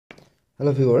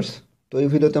Hello viewers, তো এই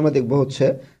ভিডিওতে আমরা দেখব হচ্ছে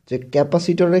যে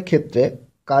ক্যাপাসিটরের ক্ষেত্রে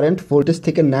কারেন্ট ভোল্টেজ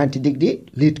থেকে 90 ডিগ্রি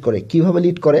লিড করে, কিভাবে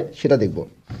লিড করে সেটা দেখব।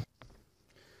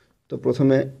 তো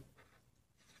প্রথমে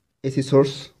এসি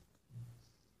সোর্স,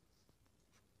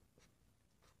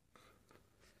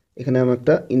 এখানে আমি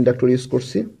একটা ইন্ডাক্টর ইউজ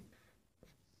করছি।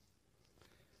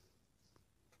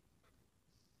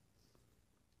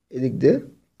 এদিক দিয়ে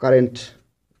কারেন্ট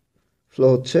ফ্লো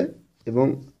হচ্ছে এবং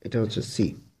এটা হচ্ছে সি।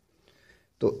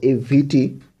 তো এই ভিটি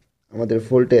আমাদের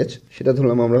ভোল্টেজ, সেটা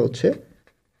ধরলাম আমরা হচ্ছে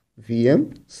ভিএম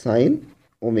সাইন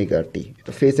ওমেগা টি।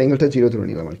 এটা ফেস অ্যাঙ্গেলটা 0 ধরে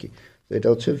নিলাম আর কি। তো এটা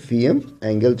হচ্ছে ভিএম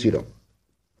অ্যাঙ্গেল 0।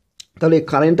 তাহলে এই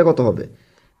কারেন্টটা কত হবে?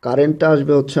 কারেন্টটা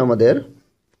আসবে হচ্ছে আমাদের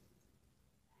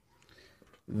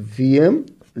VM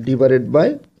divided by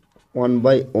 1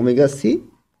 by omega C,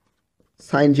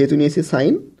 sign যেহেতু নিয়েছি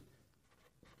sine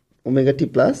omega t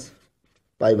plus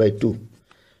pi by 2।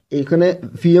 এইখানে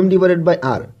VM divided by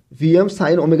R, VM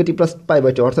sine omega t plus pi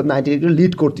by 2, অর্থাৎ 90 ডিগ্রি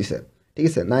লিড করতেছে। ঠিক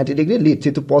আছে, 90 ডিগ্রি লিড,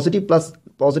 যেহেতু পজিটিভ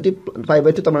পাই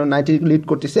বাই 2, তার মানে 90 ডিগ্রি লিড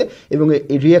করতেছে। এবং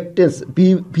এই রিঅ্যাক্টেন্স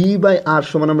ভি বাই আর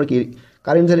সমান আমরা কি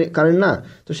কারেন্ট না,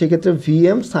 তো সেক্ষেত্রে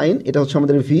ভিএম সাইন এটা হচ্ছে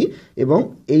আমাদের ভি, এবং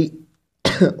এই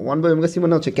 1 বাই ওমেগা সি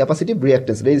মানে হচ্ছে ক্যাপাসিটিভ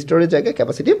রিঅ্যাক্টেন্স, রেজিস্টরের জায়গায়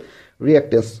ক্যাপাসিটিভ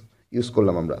রিঅ্যাক্টেন্স ইউজ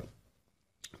করলাম আমরা।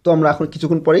 তো আমরা এখন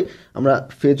কিছুক্ষণ পরেই আমরা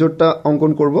ফেজরটা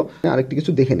অঙ্কন করব, আরেকটি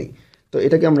কিছু দেখে নিই। তো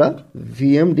এটাকে আমরা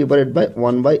VM divided by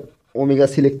 1 by omega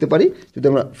C লিখতে পারি। যদি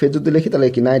আমরা ফেজর দিয়ে লিখি তাহলে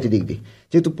কি 90 ডিগ্রি,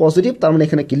 যেহেতু পজিটিভ তার মানে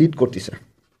এখানে কি লিড করতেছে,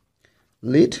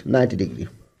 লিড 90 ডিগ্রি।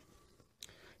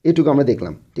 এইটুকু আমরা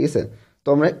দেখলাম। ঠিক আছে, তো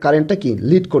আমরা কারেন্টটা কি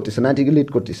লিড করতেছে, 90 ডিগ্রি লিড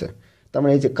করতেছে, তার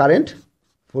মানে এই যে কারেন্ট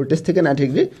ভোল্টেজ থেকে 90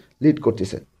 ডিগ্রি লিড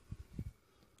করতেছে।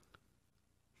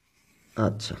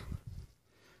 আচ্ছা,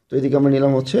 তো এদিকে আমরা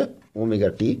নিলাম হচ্ছে ওমেগা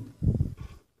টি।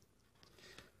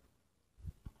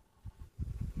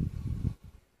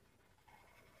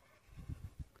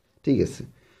 ঠিক আছে,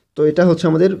 তো এটা হচ্ছে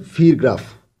আমাদের ভির গ্রাফ।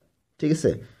 ঠিক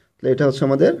আছে, তাহলে এটা হচ্ছে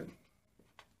আমাদের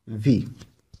ভি।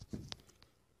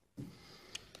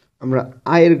 আমরা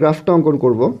আয়ের গ্রাফটা অঙ্কন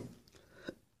করব।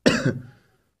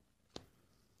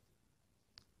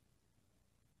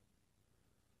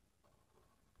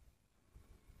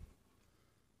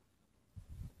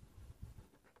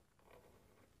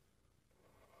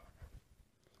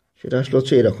 সেটা আসলে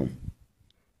হচ্ছে এরকম।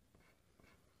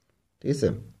 ঠিক আছে,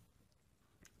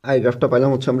 আই গ্রাফটা পাইলাম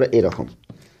হচ্ছে আমরা এরকম।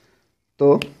 তো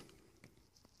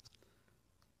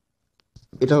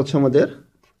এটা হচ্ছে আমাদের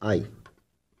আই।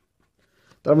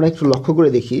 তো আমরা একটু লক্ষ্য করে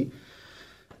দেখি,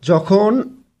 যখন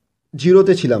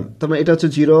জিরোতে ছিলাম তার মানে এটা হচ্ছে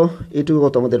 0, এটুকু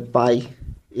কত আমাদের পাই,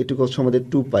 এটুকু হচ্ছে আমাদের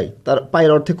 2 পাই, তার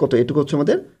পাইয়ের অর্ধেক কত, এটুকু হচ্ছে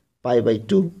আমাদের পাই বাই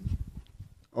 2।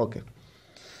 ওকে,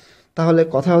 তাহলে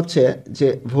কথা হচ্ছে যে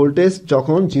ভোল্টেজ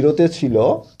যখন 0তে ছিল,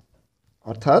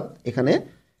 অর্থাৎ এখানে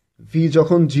ভি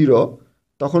যখন 0,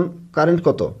 তখন কারেন্ট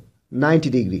কত, 90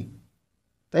 ডিগ্রি,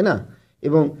 তাই না?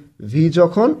 এবং ভি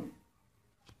যখন,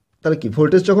 তাহলে কি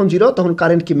ভোল্টেজ যখন 0 তখন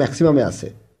কারেন্ট কি ম্যাক্সিমামে আছে।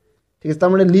 ঠিক আছে,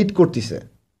 তার মানে লিড করতেছে,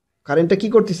 কারেন্টটা কি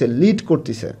করতেছে, লিড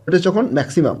করতেছে। ভোল্টেজ যখন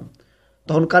ম্যাক্সিমাম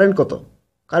তখন কারেন্ট কত,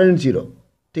 কারেন্ট 0।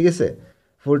 ঠিক আছে,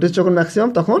 ভোল্টেজ যখন ম্যাক্সিমাম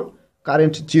তখন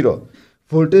কারেন্ট 0,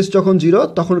 ভোল্টেজ যখন 0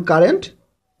 তখন কারেন্ট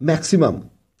ম্যাক্সিমাম।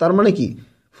 তার মানে কি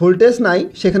ভোল্টেজ নাই,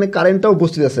 সেখানে কারেন্টটাও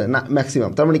উপস্থিত আছে না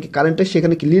ম্যাক্সিমাম, তার মানে কি কারেন্টটা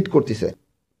সেখানে কি লিড করতেছে।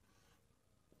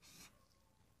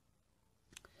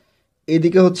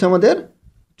 এইদিকে হচ্ছে আমাদের,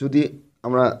 যদি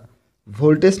আমরা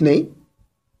ভোল্টেজ নেই,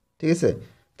 ঠিক আছে,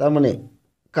 তার মানে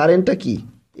কারেন্টটা কি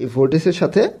এই ভোল্টেজের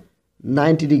সাথে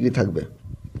 90 ডিগ্রি থাকবে।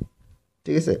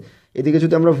 ঠিক আছে, এদিকে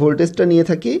যদি আমরা ভোল্টেজটা নিয়ে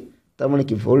থাকি, তার মানে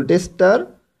কি ভোল্টেজটার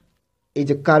এই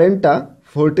যে কারেন্টটা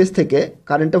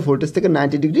ভোল্টেজ থেকে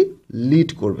 90 ডিগ্রি লিড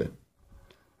করবে।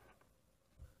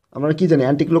 আমরা কি জানি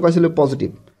অ্যান্টি ক্লকওয়াইজ হলে পজিটিভ,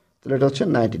 তাহলে এটা হচ্ছে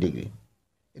 90 ডিগ্রি।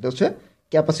 এটা হচ্ছে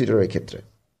ক্যাপাসিটরের ক্ষেত্রে।